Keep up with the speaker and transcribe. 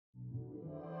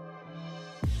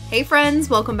Hey friends,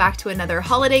 welcome back to another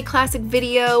holiday classic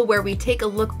video where we take a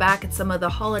look back at some of the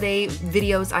holiday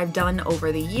videos I've done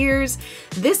over the years.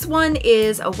 This one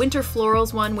is a winter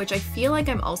florals one, which I feel like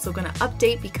I'm also going to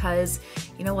update because,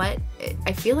 you know what,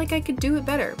 I feel like I could do it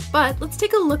better. But let's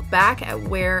take a look back at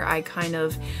where I kind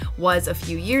of was a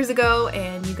few years ago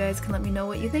and you guys can let me know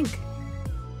what you think.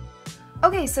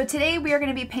 Okay, so today we are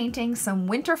going to be painting some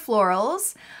winter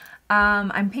florals.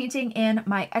 I'm painting in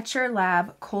my Etcher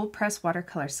Lab Cold Press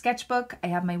Watercolor Sketchbook. I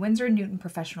have my Winsor Newton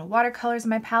Professional Watercolors in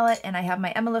my palette, and I have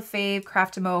my Emma Lefebvre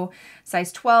Craftimo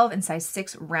size 12 and size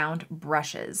 6 round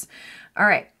brushes. All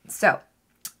right, so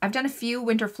I've done a few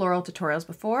winter floral tutorials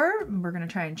before. We're gonna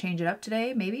try and change it up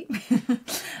today, maybe. We're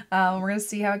gonna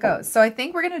see how it goes. So I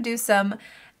think we're gonna do some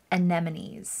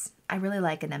anemones. I really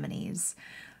like anemones,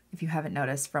 if you haven't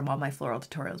noticed from all my floral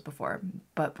tutorials before,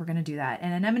 but we're gonna do that.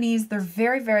 And anemones, they're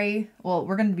very, well,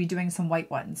 we're gonna be doing some white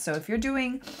ones. So if you're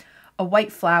doing a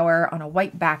white flower on a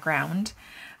white background,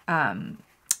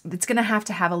 it's gonna have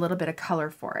to have a little bit of color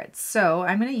for it. So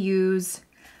I'm gonna use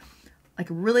like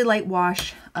a really light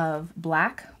wash of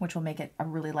black, which will make it a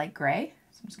really light gray.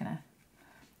 So I'm just gonna,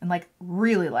 and like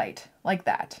really light, like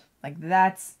that. Like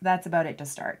that's about it to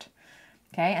start.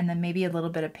 Okay, and then maybe a little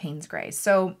bit of Paynes gray.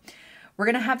 So we're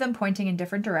going to have them pointing in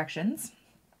different directions,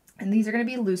 and these are going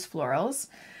to be loose florals.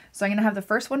 So I'm going to have the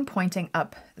first one pointing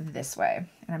up this way,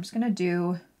 and I'm just going to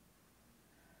do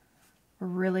a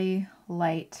really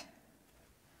light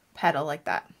petal like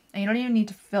that. And you don't even need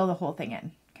to fill the whole thing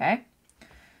in, okay?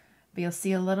 But you'll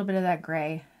see a little bit of that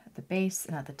gray at the base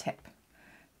and at the tip.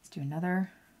 Let's do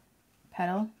another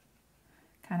petal,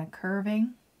 kind of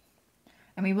curving.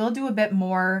 And we will do a bit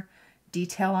more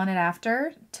detail on it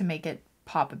after to make it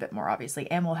pop a bit more, obviously,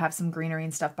 and we'll have some greenery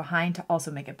and stuff behind to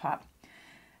also make it pop.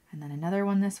 And then another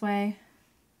one this way.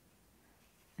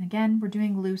 And again, we're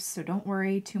doing loose, so don't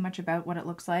worry too much about what it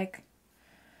looks like.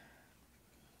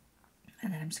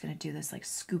 And then I'm just going to do this like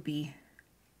scoopy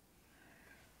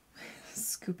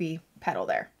petal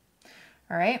there.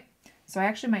 All right, so I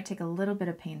actually might take a little bit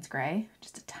of Paynes gray,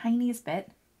 just a tiniest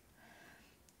bit,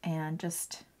 and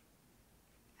just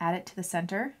add it to the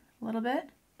center a little bit.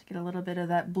 Get a little bit of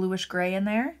that bluish gray in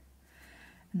there,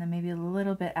 and then maybe a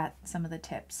little bit at some of the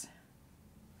tips.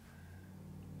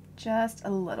 Just a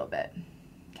little bit.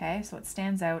 Okay, so it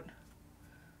stands out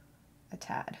a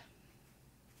tad.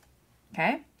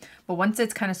 Okay, but once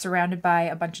it's kind of surrounded by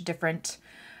a bunch of different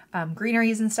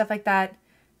greeneries and stuff like that,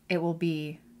 it will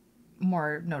be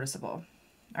more noticeable.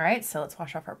 All right, so let's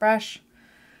wash off our brush.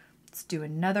 Let's do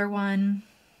another one.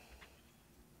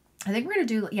 I think we're gonna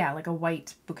do, yeah, like a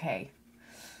white bouquet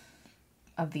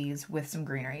of these with some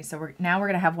greenery. So now we're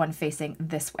gonna have one facing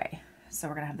this way. So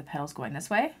we're gonna have the petals going this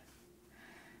way.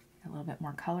 A little bit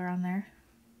more color on there.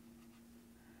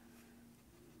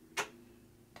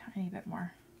 Tiny bit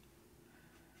more.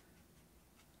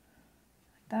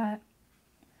 Like that.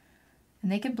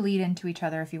 And they can bleed into each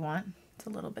other if you want. It's a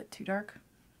little bit too dark.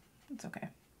 It's okay.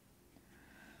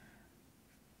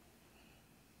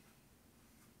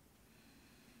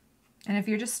 And if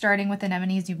you're just starting with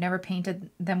anemones, you've never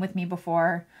painted them with me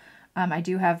before, I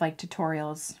do have like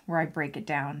tutorials where I break it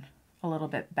down a little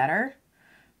bit better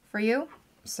for you.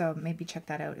 So maybe check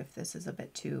that out if this is a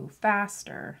bit too fast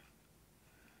or...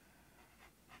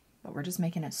 But we're just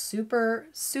making it super,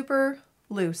 super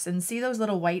loose. And see those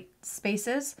little white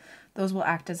spaces? Those will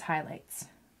act as highlights.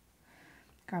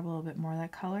 Grab a little bit more of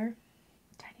that color.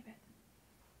 Tiny bit.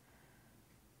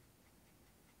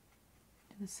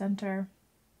 To the center.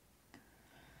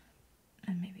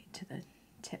 And maybe to the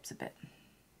tips a bit.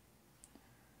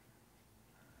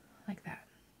 Like that.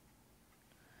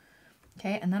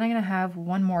 Okay, and then I'm going to have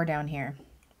one more down here.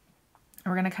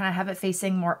 We're going to kind of have it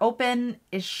facing more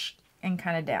open-ish and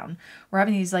kind of down. We're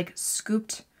having these like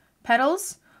scooped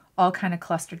petals all kind of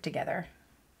clustered together.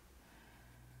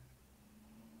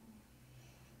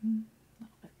 A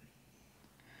little bit.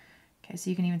 Okay, so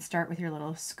you can even start with your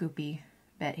little scoopy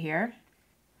bit here.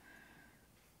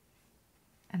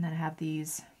 And then have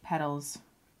these petals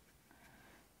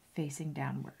facing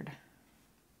downward.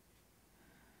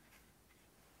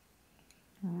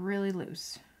 Really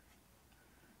loose.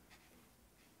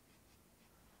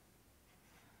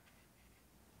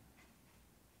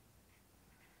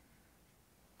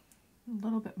 A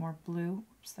little bit more blue.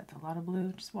 Oops, that's a lot of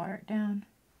blue. Just water it down.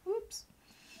 Oops.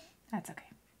 That's okay.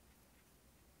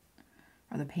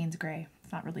 Or the Paynes gray.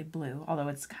 It's not really blue, although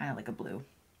it's kind of like a blue.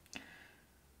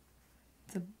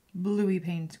 It's a bluey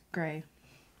Paynes gray,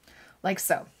 like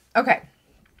so. Okay,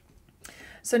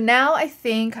 so now I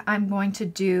think I'm going to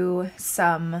do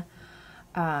some,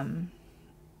 I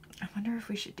wonder if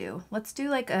we should do, let's do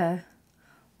like a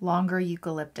longer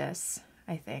eucalyptus,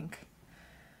 I think.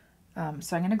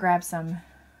 So I'm going to grab some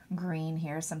green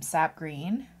here, some sap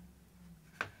green,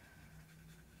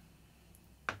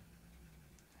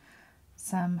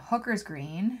 some hooker's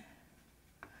green,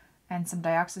 and some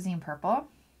dioxazine purple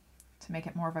to make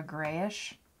it more of a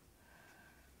grayish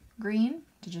green,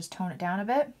 to just tone it down a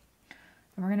bit.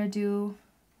 And we're going to do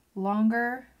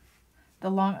longer,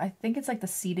 I think it's like the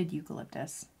seeded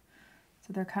eucalyptus.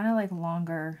 So they're kind of like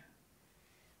longer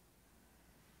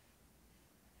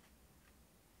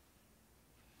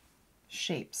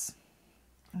shapes.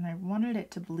 And I wanted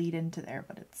it to bleed into there,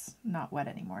 but it's not wet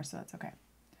anymore, so that's okay.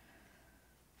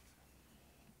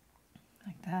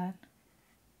 Like that.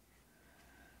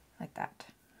 Like that.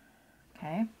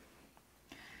 Okay.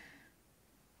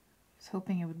 Was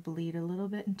hoping it would bleed a little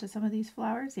bit into some of these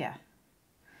flowers. Yeah.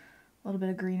 A little bit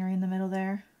of greenery in the middle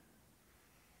there.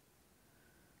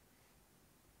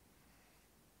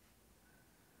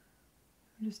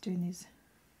 I'm just doing these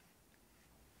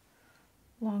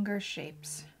longer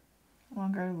shapes,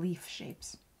 longer leaf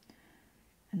shapes,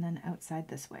 and then outside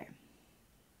this way.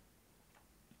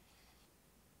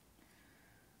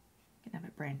 You can have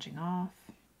it branching off.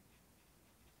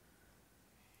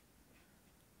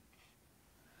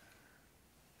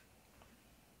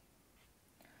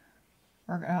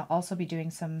 We're going to also be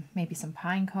doing maybe some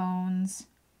pine cones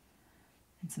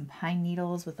and some pine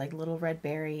needles with like little red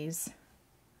berries.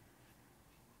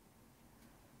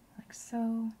 Like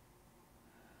so.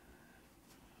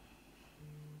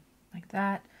 Like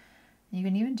that. And you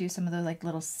can even do some of the like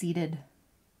little seeded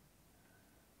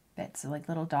bits, so like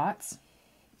little dots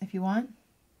if you want.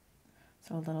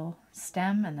 So a little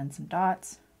stem and then some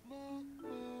dots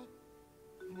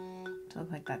to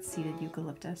look like that seeded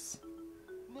eucalyptus.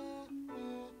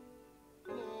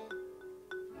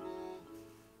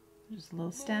 Just a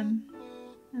little stem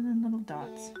and then little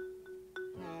dots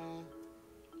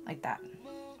like that.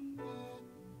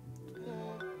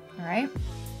 All right.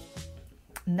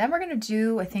 And then we're going to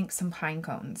do, I think, some pine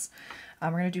cones.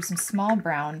 We're going to do some small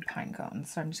brown pine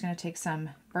cones. So I'm just going to take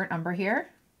some burnt umber here.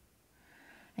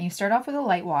 And you start off with a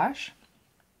light wash.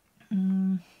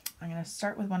 I'm going to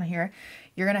start with one here.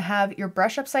 You're going to have your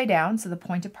brush upside down, so the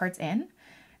pointed part's in.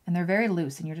 And they're very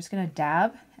loose. And you're just going to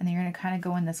dab. And then you're going to kind of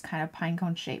go in this kind of pine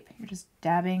cone shape. You're just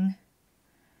dabbing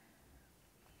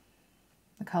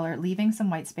the color, leaving some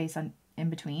white space in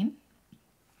between.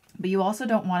 But you also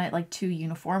don't want it like too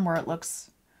uniform where it looks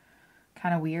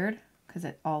kind of weird because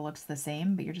it all looks the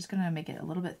same, but you're just going to make it a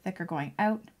little bit thicker going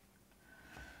out.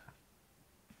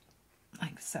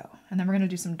 Like so. And then we're going to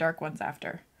do some dark ones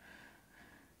after.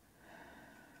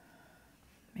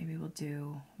 Maybe we'll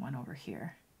do one over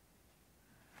here.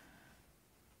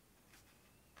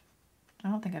 I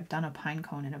don't think I've done a pine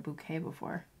cone in a bouquet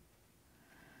before.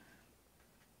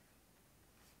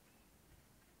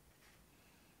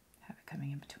 Have it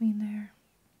coming in between there.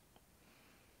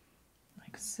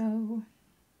 Like so. I'm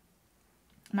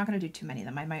not going to do too many of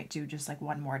them. I might do just like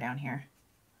one more down here.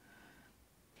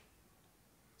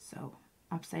 So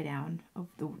upside down of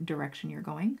the direction you're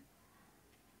going.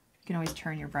 You can always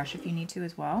turn your brush if you need to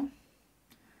as well. And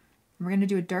we're going to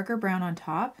do a darker brown on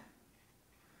top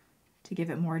to give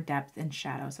it more depth and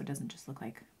shadow so it doesn't just look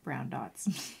like brown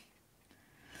dots.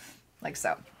 Like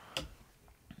so.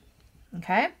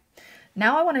 Okay.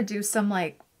 Now I want to do some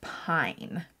like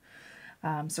pine.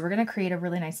 So we're going to create a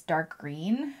really nice dark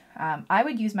green. I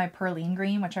would use my perylene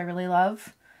green, which I really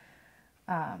love.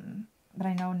 But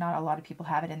I know not a lot of people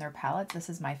have it in their palettes. This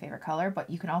is my favorite color, but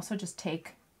you can also just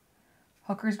take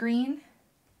hooker's green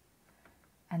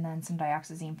and then some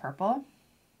dioxazine purple,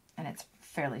 and it's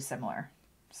fairly similar.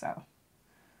 So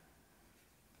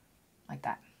like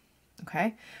that.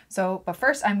 Okay. So, but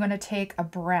first I'm going to take a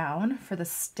brown for the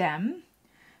stem.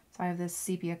 So I have this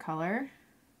sepia color,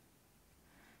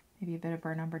 maybe a bit of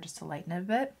burnt umber just to lighten it a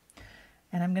bit.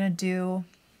 And I'm going to do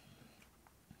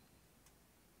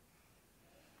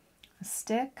a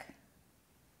stick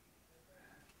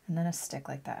and then a stick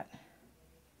like that.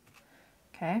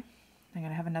 Okay. I'm going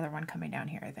to have another one coming down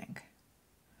here, I think.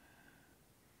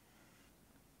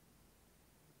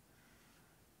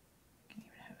 You can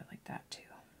even have it like that too.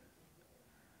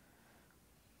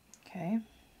 Okay. And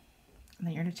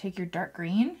then you're going to take your dark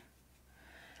green,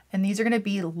 and these are going to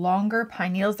be longer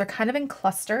pine needles. They're kind of in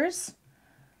clusters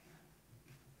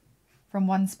from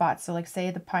one spot. So like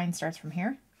say the pine starts from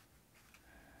here,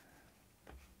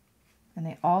 and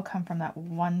they all come from that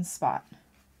one spot,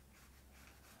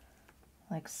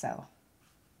 like so.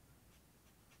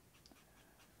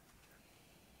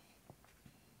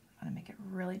 I want to make it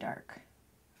really dark.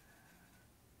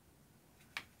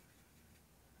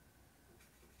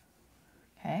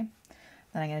 Okay.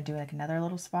 Then I'm going to do like another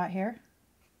little spot here.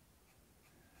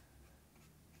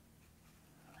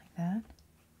 Like that.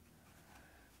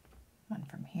 One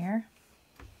from here.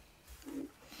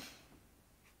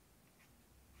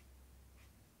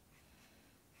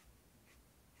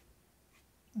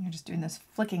 You're just doing this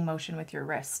flicking motion with your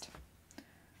wrist.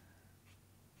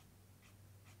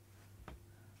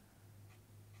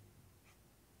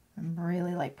 And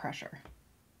really light pressure.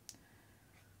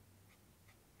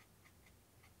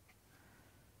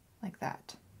 Like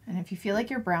that. And if you feel like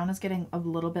your brown is getting a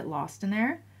little bit lost in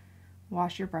there,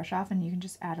 wash your brush off and you can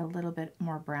just add a little bit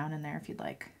more brown in there if you'd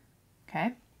like.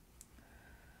 Okay?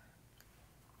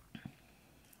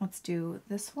 Let's do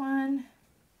this one.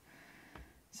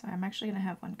 So I'm actually going to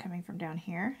have one coming from down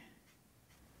here.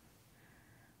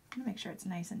 I'm going to make sure it's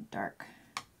nice and dark.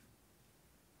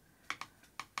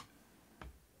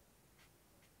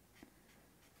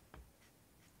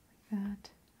 Like that.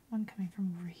 One coming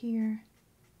from over here.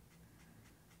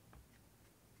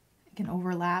 You can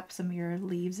overlap some of your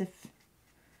leaves if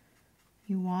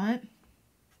you want.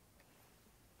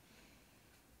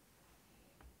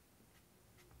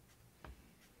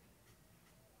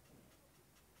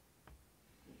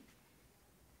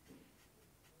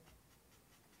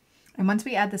 And once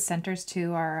we add the centers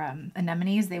to our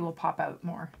anemones, they will pop out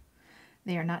more.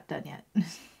 They are not done yet.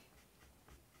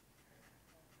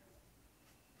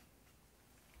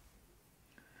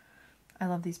 I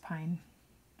love these pine.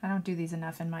 I don't do these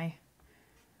enough in my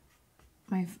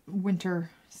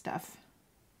winter stuff,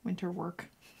 winter work.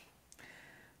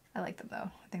 I like them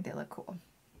though. I think they look cool.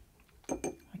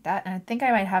 Like that. And I think I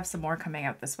might have some more coming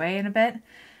out this way in a bit.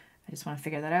 I just want to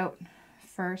figure that out.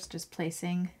 First, just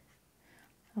placing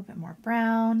a little bit more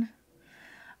brown.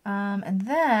 And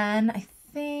then I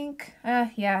think,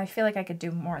 yeah, I feel like I could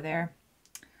do more there.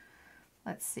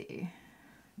 Let's see.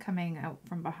 Coming out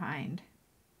from behind.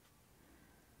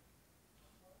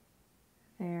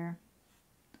 There.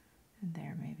 And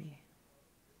there maybe.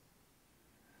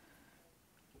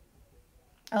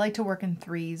 I like to work in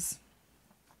threes,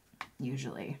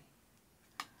 usually.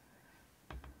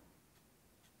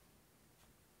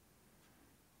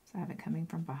 So I have it coming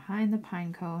from behind the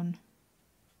pine cone.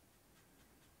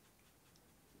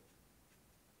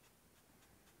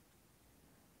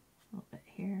 A little bit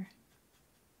here.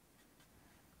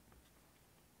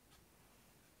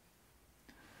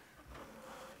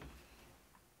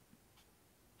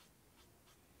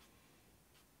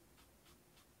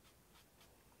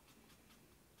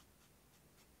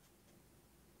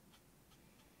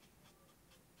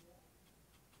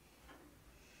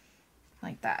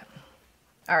 Like that.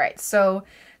 All right, so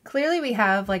clearly we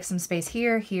have like some space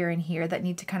here, here, and here that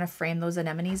need to kind of frame those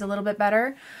anemones a little bit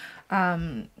better.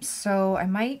 So I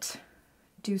might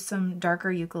do some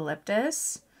darker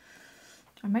eucalyptus.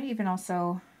 I might even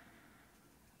also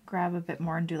grab a bit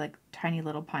more and do like tiny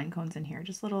little pine cones in here,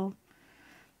 just little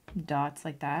dots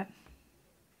like that.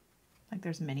 Like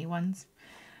there's mini ones.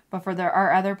 But for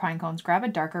our other pine cones, grab a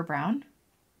darker brown.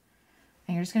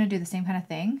 And you're just going to do the same kind of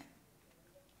thing.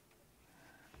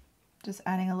 Just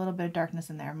adding a little bit of darkness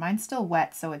in there. Mine's still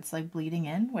wet, so it's like bleeding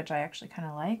in, which I actually kind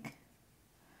of like.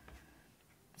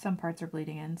 Some parts are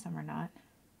bleeding in, some are not.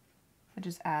 It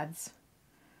just adds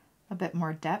a bit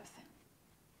more depth.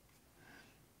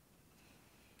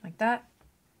 Like that.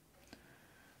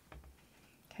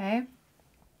 Okay.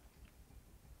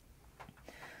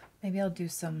 Maybe I'll do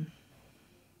some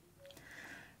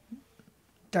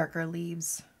darker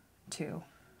leaves too.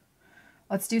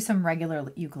 Let's do some regular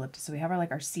eucalyptus. So we have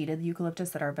our seeded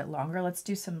eucalyptus that are a bit longer. Let's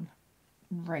do some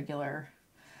regular.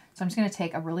 So I'm just going to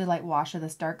take a really light wash of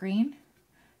this dark green.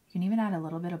 You can even add a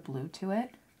little bit of blue to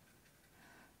it.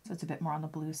 So it's a bit more on the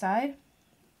blue side.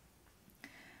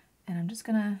 And I'm just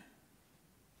going to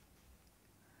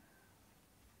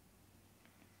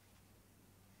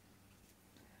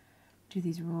do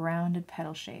these rounded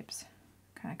petal shapes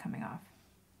kind of coming off.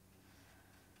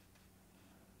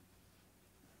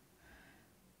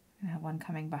 I have one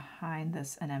coming behind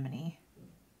this anemone.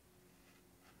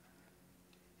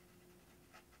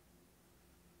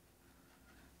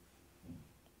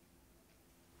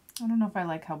 I don't know if I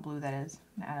like how blue that is.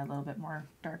 I'm gonna add a little bit more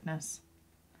darkness.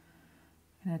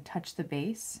 I'm gonna touch the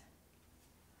base.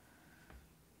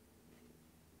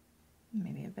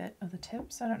 Maybe a bit of the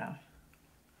tips, I don't know.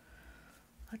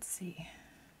 Let's see.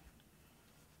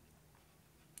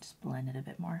 Just blend it a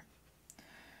bit more.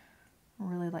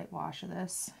 Really light wash of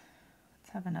this.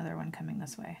 Let's have another one coming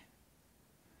this way.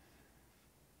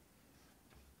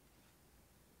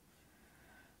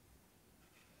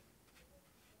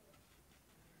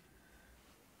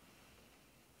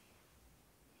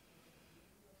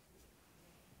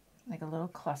 Like a little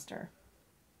cluster.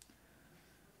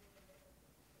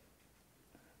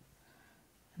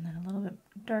 And then a little bit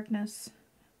of darkness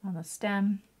on the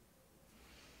stem,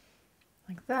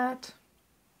 like that.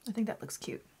 I think that looks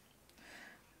cute.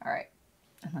 All right,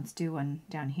 and let's do one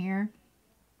down here.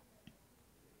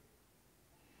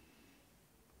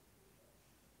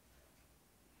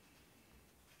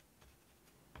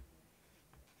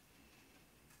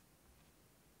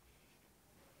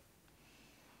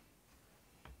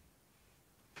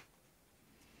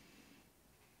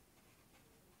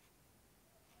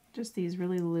 Just these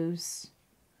really loose,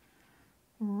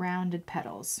 rounded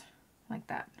petals, like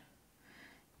that.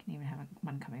 You can even have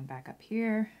one coming back up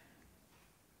here.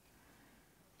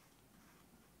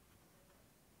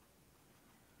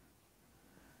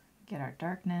 Get our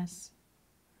darkness.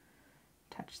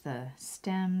 Touch the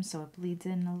stem so it bleeds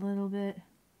in a little bit,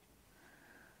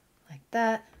 like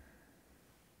that.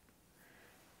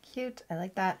 Cute, I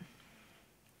like that.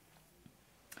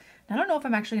 I don't know if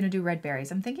I'm actually going to do red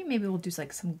berries. I'm thinking maybe we'll do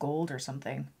like some gold or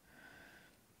something.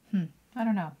 I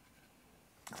don't know.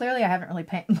 Clearly I haven't really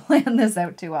planned this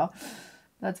out too well.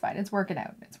 That's fine. It's working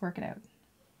out. It's working out.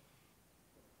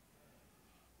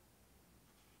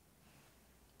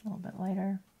 A little bit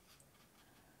lighter.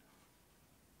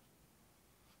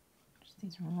 Just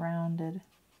these rounded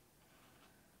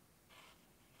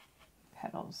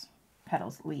petals,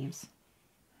 leaves.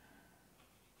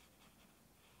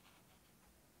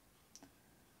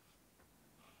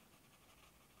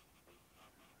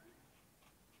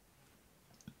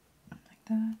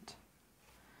 That.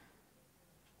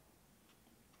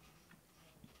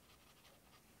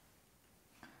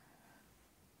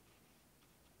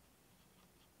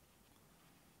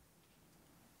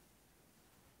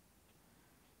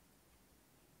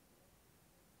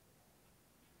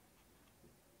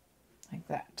 Like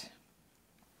that.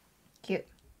 Cute.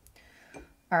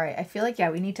 All right, I feel like, yeah,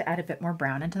 we need to add a bit more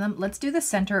brown into them. Let's do the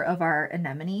center of our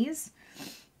anemones.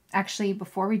 Actually,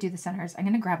 before we do the centers, I'm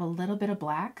going to grab a little bit of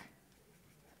black.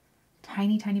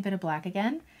 Tiny bit of black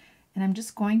again, and I'm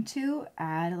just going to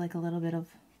add like a little bit of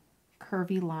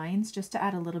curvy lines just to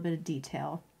add a little bit of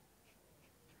detail.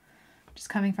 Just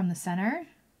coming from the center,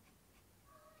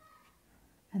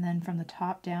 and then from the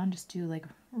top down, just do like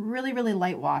really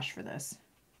light wash for this.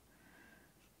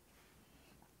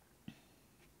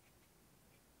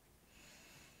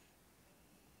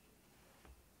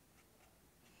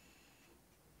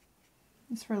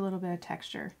 Just for a little bit of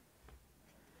texture.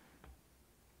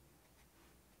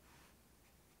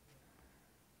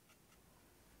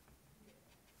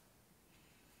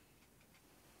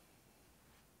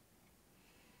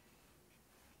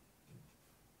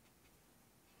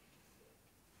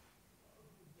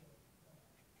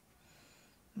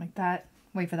 Like that.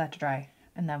 Wait for that to dry,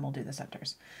 and then we'll do the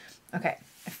centers. Okay,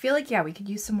 I feel like, yeah, we could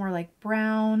use some more like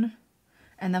brown,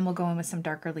 and then we'll go in with some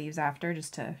darker leaves after,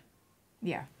 just to,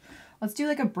 yeah. Let's do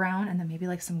like a brown and then maybe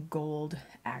like some gold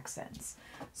accents.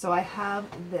 So I have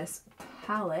this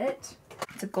palette.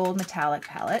 It's a gold metallic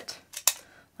palette,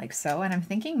 like so, and I'm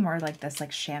thinking more like this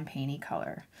like champagne-y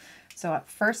color. So at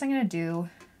first I'm gonna do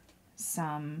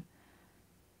some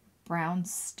brown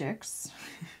sticks.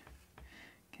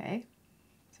 Okay.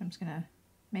 I'm just gonna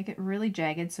make it really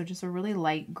jagged, so just a really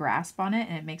light grasp on it,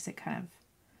 and it makes it kind of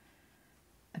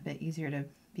a bit easier to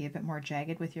be a bit more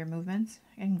jagged with your movements.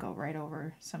 I can go right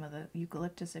over some of the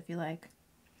eucalyptus if you like.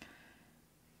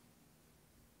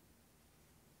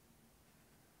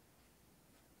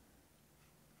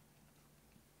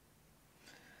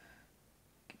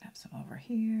 Can have some over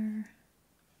here.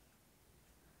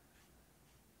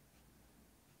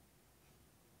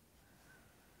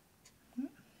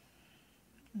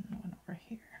 One over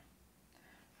here.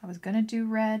 I was gonna do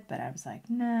red, but I was like,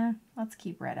 nah, let's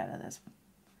keep red out of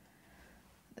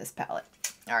this palette.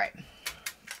 All right.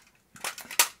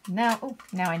 Now, oh,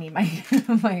 now I need my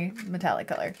my metallic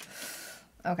color.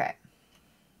 Okay.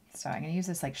 So I'm gonna use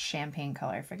this like champagne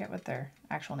color. I forget what their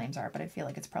actual names are, but I feel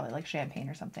like it's probably like champagne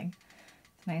or something.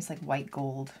 It's a nice like white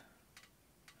gold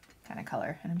kind of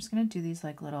color. And I'm just gonna do these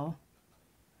like little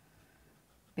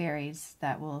berries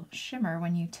that will shimmer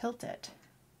when you tilt it.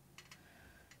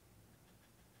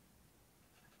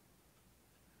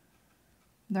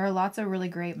 There are lots of really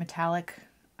great metallic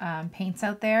paints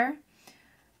out there.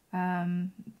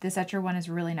 This Etcher one is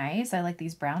really nice. I like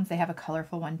these browns. They have a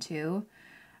colorful one too.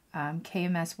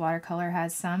 KMS Watercolor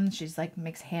has some. She's like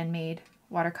makes handmade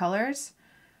watercolors,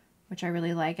 which I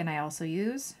really like and I also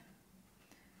use.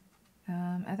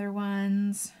 Other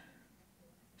ones,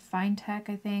 Fine Tech,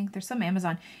 I think. There's some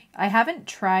Amazon. I haven't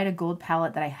tried a gold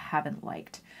palette that I haven't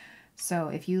liked. So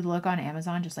if you look on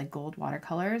Amazon, just like gold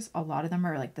watercolors, a lot of them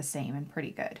are like the same and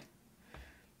pretty good.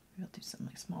 We'll do some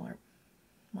like smaller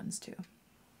ones too.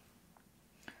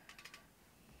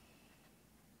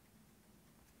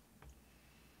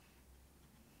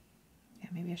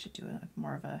 Maybe I should do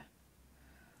more of a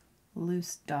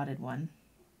loose dotted one.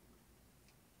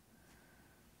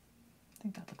 I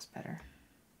think that looks better.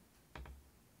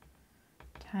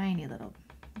 Tiny little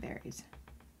berries.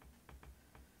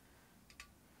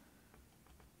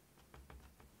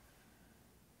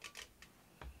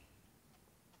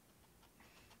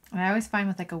 And I always find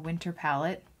with like a winter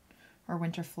palette or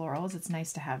winter florals, it's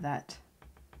nice to have that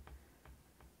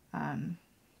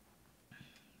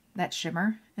that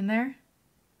shimmer in there.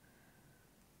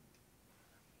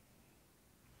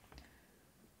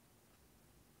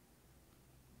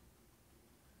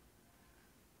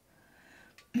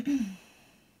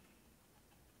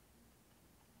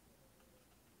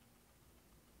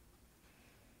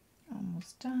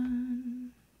 Almost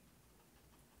done.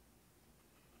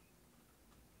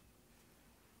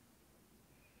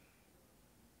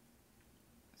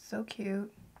 So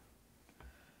cute.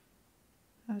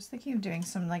 I was thinking of doing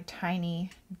some like tiny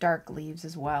dark leaves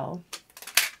as well.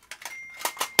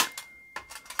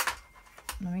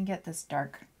 Let me get this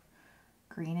dark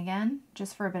green again,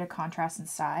 just for a bit of contrast and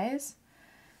size.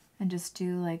 And just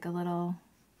do like a little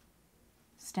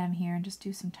stem here and just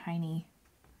do some tiny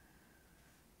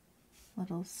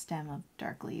little stem of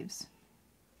dark leaves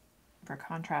for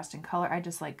contrast and color. I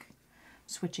just like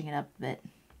switching it up a bit.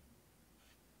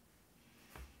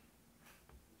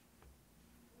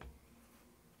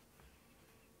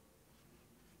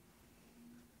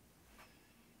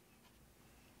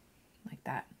 Like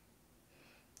that.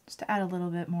 Just to add a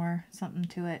little bit more something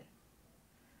to it.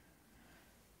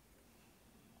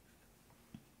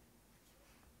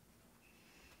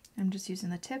 I'm just using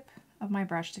the tip of my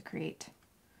brush to create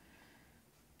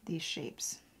these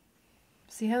shapes.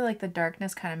 See how like the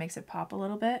darkness kind of makes it pop a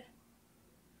little bit?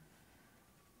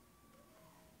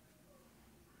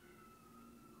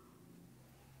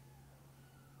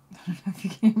 I don't know if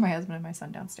you can hear my husband and my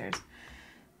son downstairs.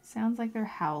 Sounds like they're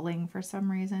howling for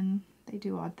some reason. They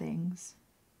do odd things.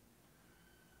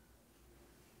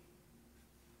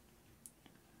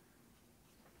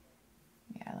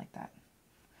 Yeah, I like that.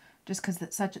 Just because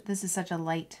this is such a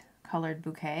light colored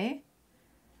bouquet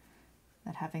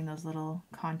that having those little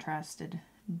contrasted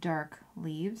dark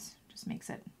leaves just makes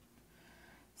it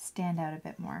stand out a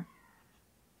bit more.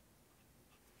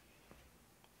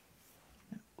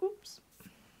 Oops.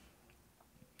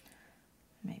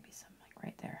 Maybe some like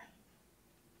right there.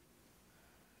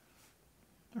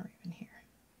 Or even here.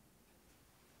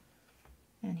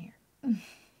 And here.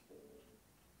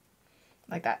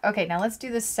 Like that. Okay, now let's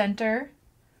do the center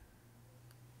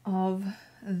of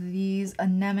these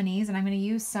anemones, and I'm going to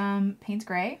use some Paynes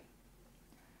Gray.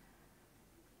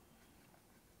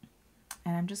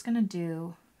 And I'm just going to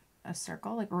do a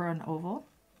circle, like, or an oval.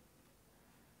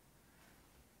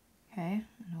 Okay,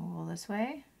 an oval this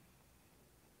way.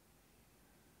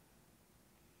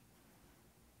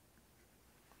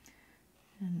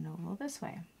 And an oval this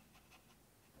way.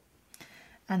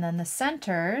 And then the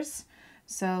centers,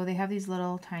 so they have these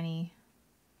little tiny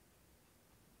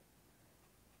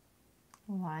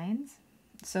lines.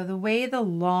 So the way the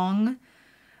long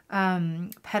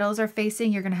petals are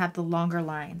facing, you're going to have the longer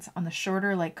lines. On the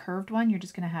shorter, like curved one, you're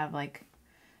just going to have like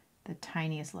the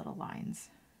tiniest little lines,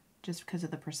 just because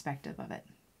of the perspective of it.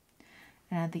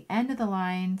 And at the end of the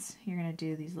lines, you're going to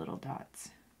do these little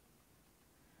dots,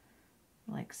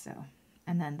 like so.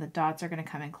 And then the dots are going to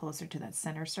come in closer to that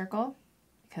center circle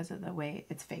because of the way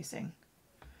it's facing,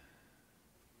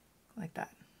 like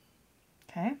that.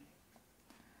 Okay.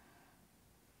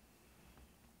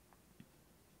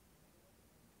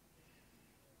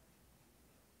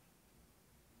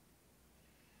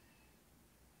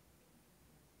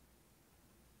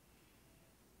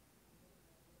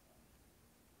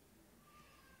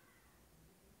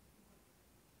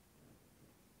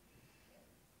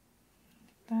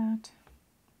 That,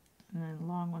 and then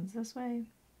long ones this way,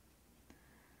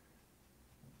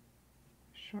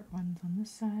 short ones on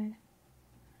this side,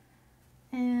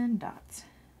 and dots.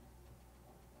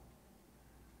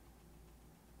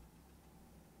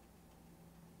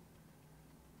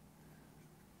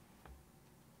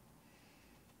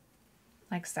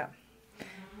 Like so.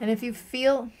 And if you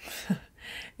feel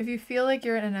if you feel like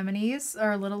your anemones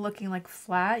are a little looking like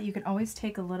flat, you can always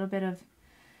take a little bit of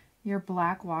your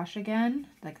black wash again,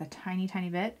 like a tiny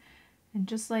bit, and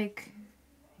just like,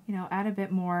 you know, add a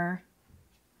bit more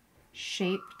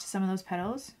shape to some of those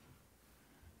petals.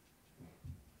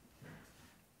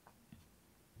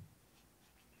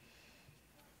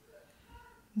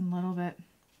 A little bit,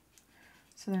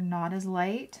 so they're not as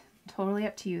light. Totally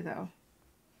up to you though,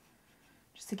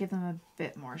 just to give them a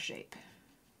bit more shape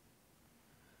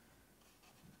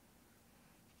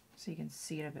so you can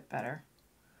see it a bit better.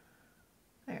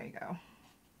 There you go.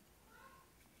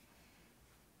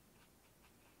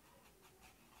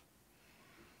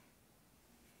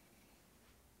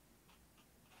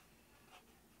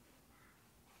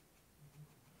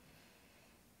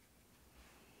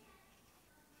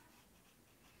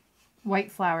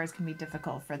 White flowers can be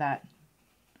difficult for that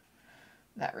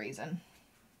reason.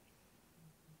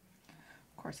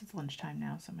 Of course, it's lunchtime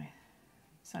now, so my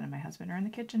son and my husband are in the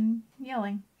kitchen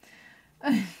yelling.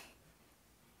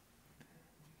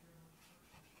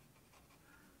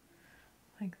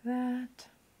 Like that.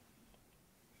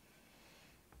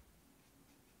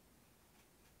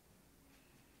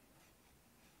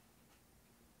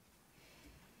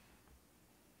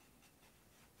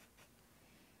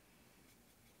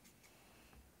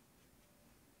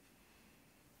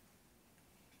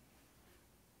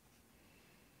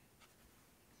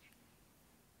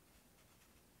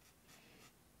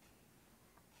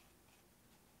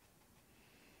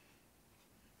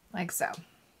 Like so.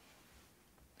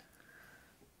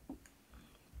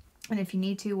 And if you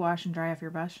need to, wash and dry off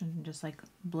your brush and just like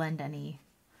blend any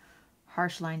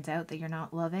harsh lines out that you're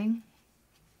not loving.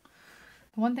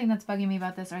 One thing that's bugging me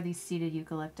about this are these seeded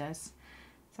eucalyptus.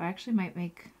 So I actually might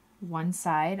make one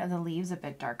side of the leaves a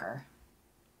bit darker.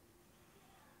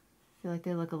 I feel like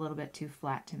they look a little bit too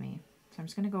flat to me. So I'm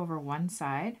just going to go over one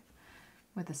side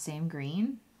with the same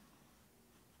green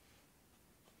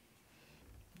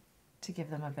to give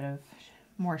them a bit of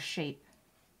more shape.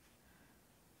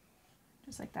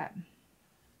 Just like that.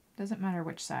 Doesn't matter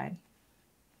which side.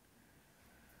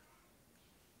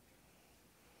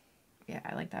 Yeah,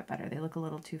 I like that better. They look a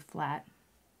little too flat.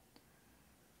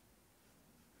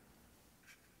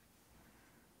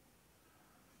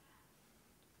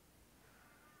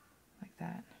 Like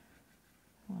that.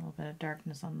 A little bit of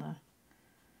darkness on the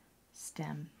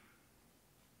stem.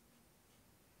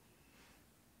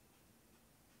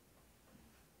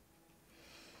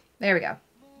 There we go.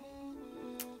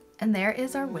 And there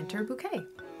is our winter bouquet.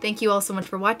 Thank you all so much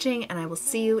for watching, and I will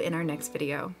see you in our next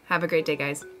video. Have a great day,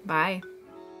 guys. Bye.